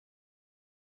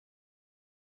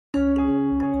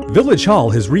Village Hall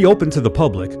has reopened to the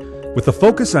public with a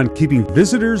focus on keeping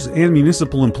visitors and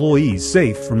municipal employees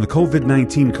safe from the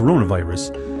COVID-19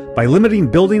 coronavirus by limiting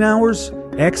building hours,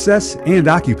 access, and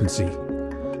occupancy.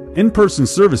 In-person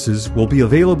services will be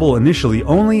available initially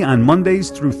only on Mondays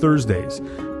through Thursdays.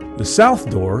 The south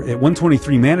door at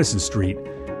 123 Madison Street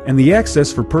and the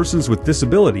access for persons with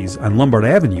disabilities on Lombard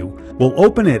Avenue will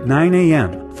open at 9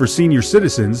 a.m. for senior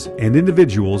citizens and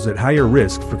individuals at higher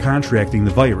risk for contracting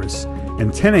the virus,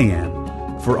 and 10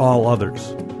 a.m. for all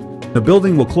others. The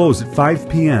building will close at 5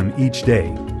 p.m. each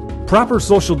day. Proper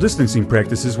social distancing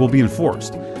practices will be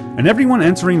enforced, and everyone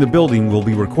entering the building will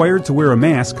be required to wear a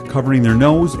mask covering their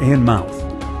nose and mouth.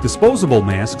 Disposable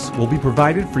masks will be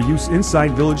provided for use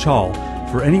inside Village Hall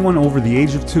for anyone over the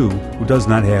age of 2 who does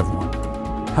not have one.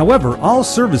 However, all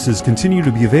services continue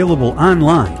to be available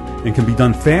online and can be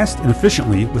done fast and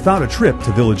efficiently without a trip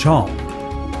to Village Hall.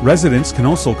 Residents can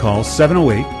also call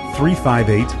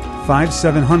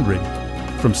 708-358-5700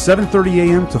 from 7:30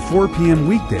 a.m. to 4 p.m.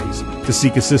 weekdays to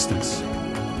seek assistance.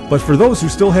 But for those who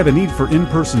still have a need for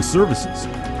in-person services,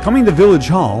 coming to Village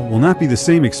Hall will not be the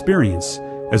same experience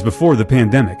as before the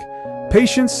pandemic.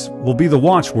 Patience will be the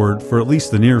watchword for at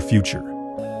least the near future.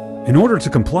 In order to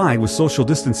comply with social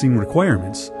distancing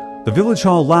requirements, the Village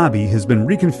Hall lobby has been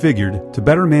reconfigured to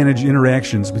better manage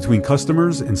interactions between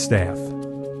customers and staff.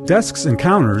 Desks and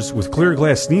counters with clear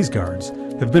glass sneeze guards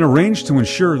have been arranged to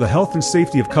ensure the health and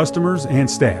safety of customers and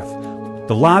staff.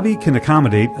 The lobby can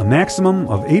accommodate a maximum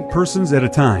of 8 persons at a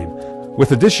time,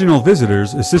 with additional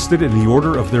visitors assisted in the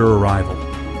order of their arrival.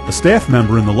 A staff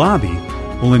member in the lobby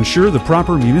will ensure the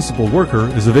proper municipal worker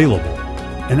is available.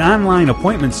 An online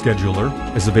appointment scheduler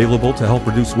is available to help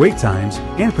reduce wait times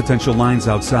and potential lines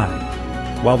outside.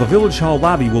 While the Village Hall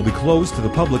lobby will be closed to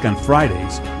the public on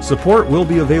Fridays, support will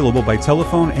be available by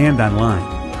telephone and online.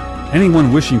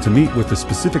 Anyone wishing to meet with a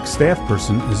specific staff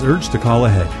person is urged to call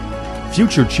ahead.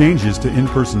 Future changes to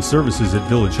in-person services at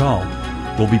Village Hall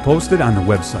will be posted on the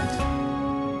website.